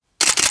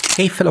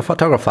Hey fellow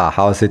photographer,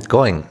 how's it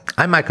going?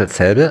 I'm Michael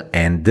Zelbe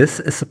and this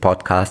is the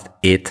podcast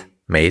It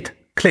Made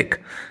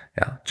Click.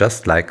 Yeah,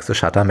 just like the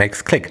shutter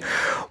makes click.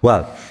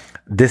 Well,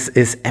 this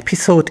is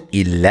episode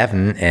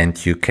 11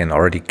 and you can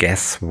already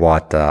guess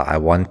what I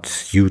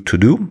want you to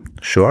do.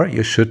 Sure,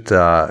 you should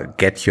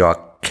get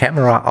your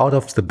camera out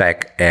of the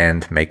bag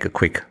and make a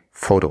quick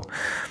photo.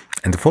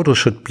 And the photo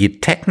should be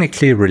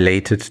technically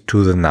related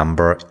to the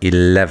number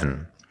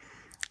 11.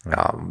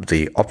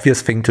 The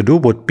obvious thing to do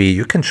would be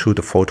you can shoot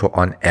a photo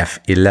on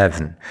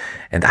f11.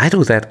 And I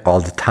do that all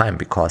the time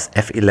because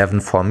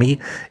f11 for me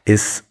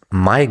is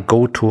my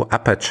go-to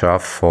aperture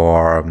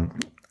for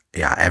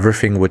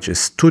everything which is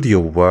studio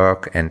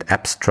work and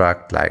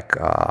abstract, like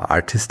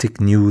artistic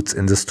nudes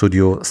in the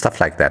studio, stuff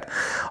like that.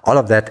 All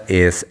of that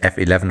is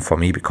f11 for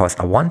me because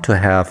I want to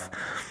have,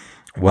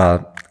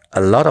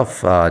 a lot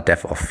of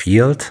depth of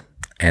field.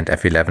 And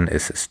f11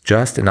 is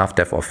just enough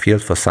depth of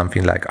field for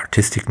something like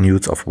artistic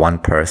nudes of one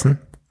person.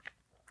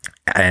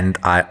 And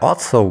I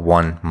also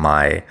want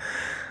my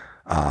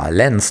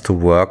lens to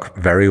work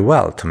very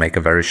well, to make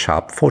a very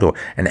sharp photo.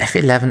 And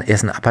f11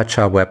 is an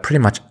aperture where pretty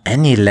much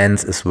any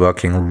lens is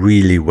working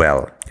really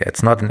well.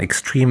 It's not an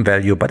extreme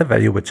value, but a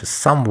value which is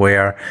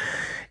somewhere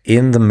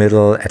in the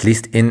middle, at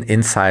least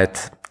inside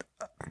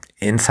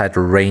the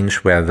range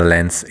where the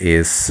lens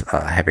is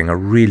having a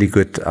really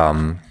good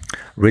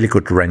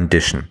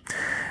rendition.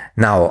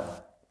 Now,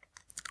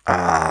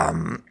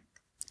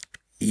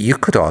 you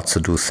could also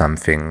do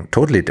something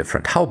totally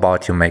different. How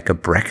about you make a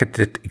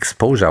bracketed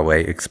exposure where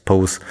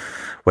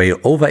you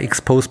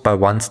overexpose by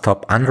one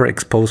stop,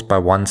 underexpose by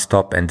one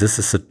stop, and this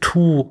is a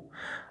two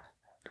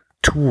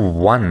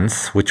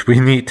ones which we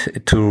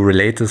need to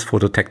relate this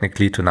photo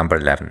technically to number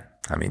 11.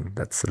 I mean,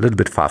 that's a little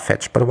bit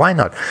far-fetched, but why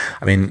not?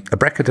 I mean, a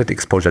bracketed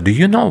exposure. Do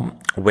you know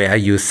where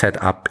you set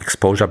up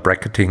exposure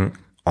bracketing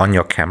on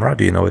your camera?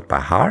 Do you know it by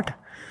heart?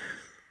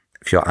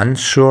 If you're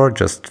unsure,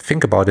 just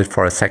think about it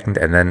for a second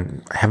and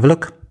then have a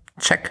look.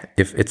 Check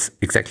if it's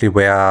exactly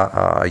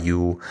where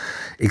you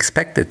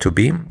expect it to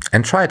be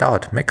and try it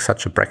out. Make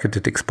such a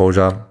bracketed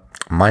exposure,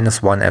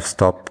 -1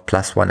 f-stop,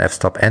 +1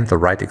 f-stop, and the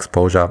right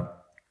exposure.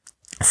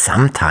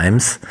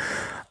 Sometimes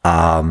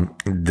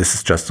this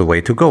is just the way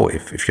to go.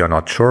 If you're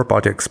not sure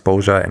about your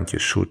exposure and you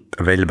shoot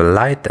available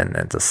light and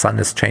the sun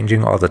is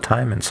changing all the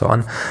time and so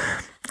on,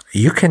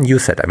 you can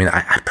use it. I mean,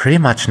 I pretty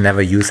much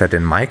never use that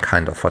in my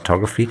kind of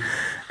photography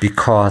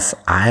because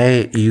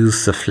I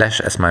use the flash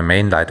as my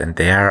main light and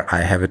there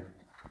I have it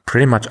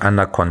pretty much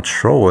under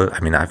control. I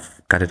mean,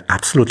 I've got it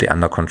absolutely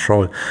under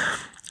control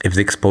if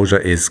the exposure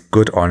is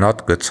good or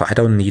not good. So I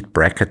don't need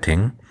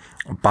bracketing.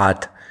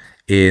 But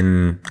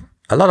in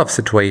a lot of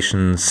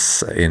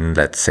situations in,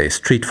 let's say,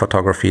 street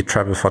photography,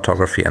 travel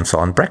photography, and so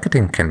on,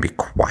 bracketing can be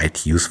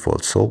quite useful.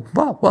 So,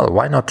 well,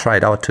 why not try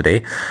it out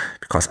today?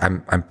 Because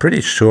I'm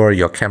pretty sure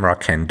your camera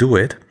can do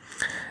it,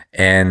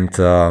 and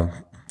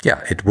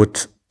it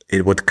would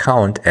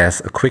count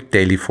as a quick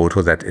daily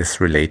photo that is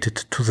related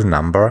to the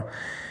number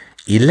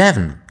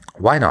 11.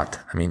 Why not?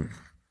 I mean,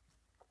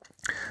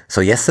 so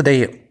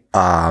yesterday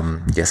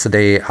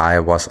I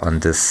was on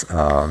this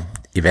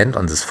event,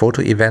 on this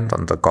photo event,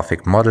 on the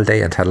Gothic Model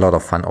Day, and had a lot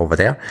of fun over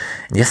there.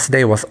 And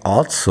yesterday was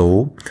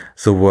also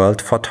the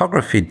World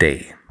Photography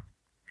Day.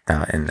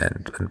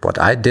 And what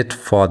I did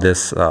for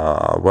this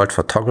World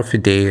Photography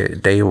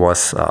Day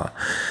was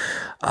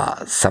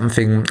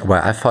something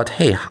where I thought,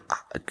 hey,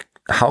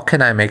 how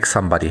can I make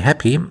somebody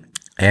happy?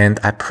 And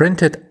I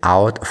printed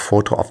out a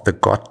photo of the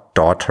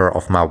goddaughter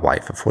of my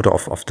wife, a photo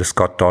of this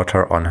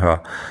goddaughter on her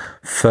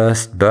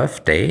first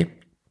birthday.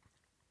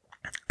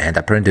 And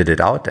I printed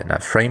it out and I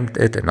framed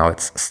it, and now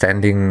it's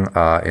standing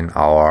in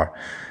our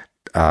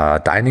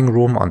dining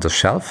room on the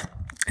shelf.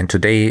 And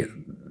today,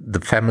 the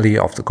family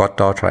of the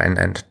goddaughter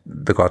and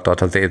the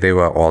goddaughter, they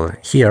were all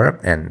here,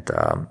 and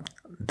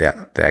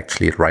they're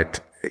actually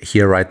right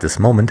here right this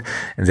moment,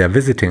 and they're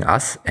visiting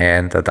us,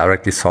 and I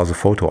directly saw the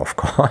photo, of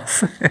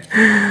course.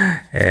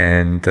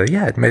 And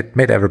it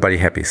made everybody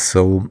happy.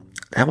 So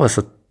that was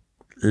a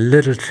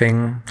little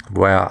thing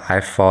where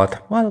I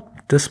thought, well,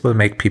 this will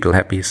make people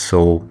happy,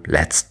 so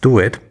let's do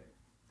it.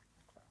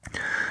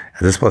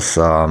 This was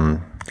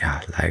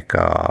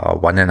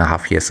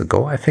 1.5 years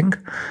ago, I think,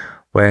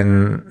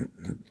 when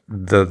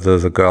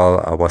the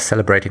girl was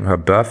celebrating her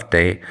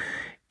birthday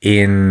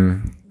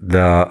in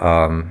the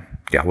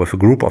with a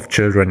group of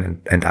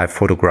children, and I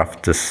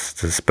photographed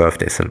this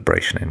birthday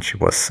celebration, and she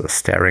was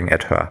staring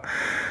at her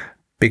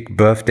big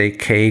birthday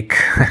cake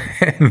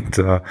and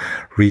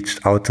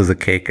reached out to the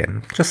cake,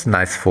 and just a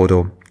nice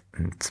photo.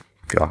 And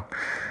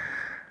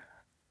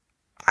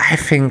I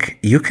think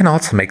you can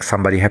also make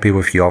somebody happy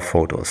with your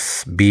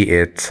photos, be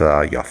it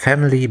your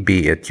family,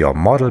 be it your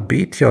model,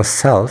 be it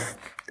yourself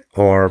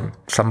or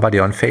somebody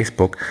on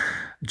Facebook.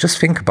 Just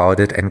think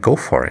about it and go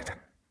for it.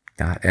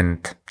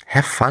 And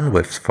have fun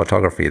with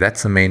photography.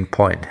 That's the main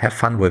point. Have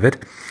fun with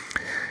it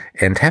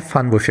and have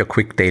fun with your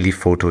quick daily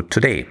photo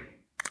today.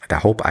 And I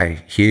hope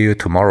I hear you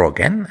tomorrow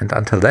again. And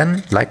until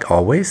then, like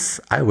always,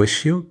 I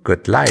wish you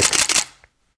good light.